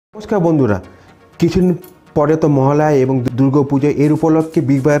নমস্কার বন্ধুরা, কিছুদিন পরে তো মহালয়া এবং দুর্গাপুজো, এর উপলক্ষে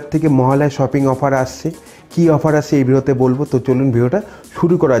বিগ বাজার থেকে মহালয়া শপিং অফার আসছে। কী অফার আসছে এই ভিডিওতে বলবো, তো চলুন ভিডিওটা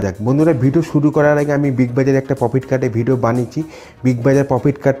শুরু করা যাক। বন্ধুরা, ভিডিও শুরু করার আগে আমি বিগ বাজারে একটা প্রফিট কার্ডে ভিডিও বানিয়েছি। বিগ বাজার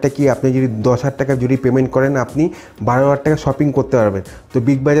প্রফিট কার্ডটা কি, আপনি যদি 10,000 টাকা যদি পেমেন্ট করেন আপনি 12,000 টাকা শপিং করতে পারবেন। তো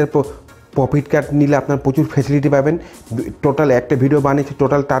বিগ বাজার প্রফিট কার্ড নিলে আপনার প্রচুর ফ্যাসিলিটি পাবেন। টোটাল একটা ভিডিও বানিয়েছি,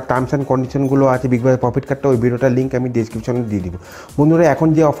 টোটাল তার টার্মস অ্যান্ড কন্ডিশনগুলো আছে বিগ বাজার প্রফিট কার্ডটা। ওই ভিডিওটার লিঙ্ক আমি ডিসক্রিপশনে দিয়ে দিব। বন্ধুরা, এখন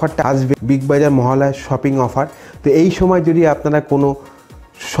যে অফারটা আসবে বিগ বাজার মহালয়া শপিং অফার, তো এই সময় যদি আপনারা কোনো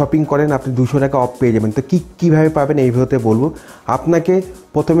শপিং করেন আপনি 200 টাকা অফ পেয়ে যাবেন। তো কীভাবে পাবেন এই ভিডিওতে বলবো। আপনাকে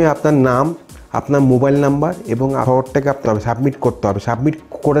প্রথমে আপনার নাম, আপনার মোবাইল নাম্বার এবং শহরটাকে আপনার সাবমিট করতে হবে। সাবমিট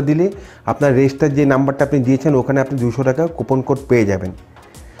করে দিলে আপনার রেজিস্টার যে নাম্বারটা আপনি দিয়েছেন ওখানে আপনি 200 টাকা কুপন কোড পেয়ে যাবেন।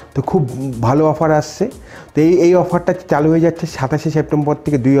 তো খুব ভালো অফার আসছে। তো এই অফারটা চালু হয়ে যাচ্ছে 27শে সেপ্টেম্বর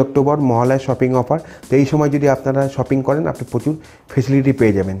থেকে 2 অক্টোবর, মহালয়া শপিং অফার। তো এই সময় যদি আপনারা শপিং করেন আপনি প্রচুর ফেসিলিটি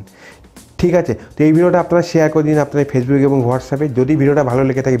পেয়ে যাবেন। ঠিক আছে, তো এই ভিডিওটা আপনারা শেয়ার করে দিন আপনার ফেসবুক এবং হোয়াটসঅ্যাপে। যদি ভিডিওটা ভালো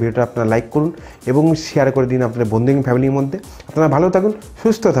লেগে থাকে ভিডিওটা আপনারা লাইক করুন এবং শেয়ার করে দিন আপনার বন্ধু এবং ফ্যামিলির মধ্যে। আপনারা ভালো থাকুন,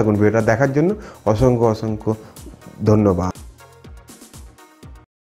 সুস্থ থাকুন। ভিডিওটা দেখার জন্য অসংখ্য ধন্যবাদ।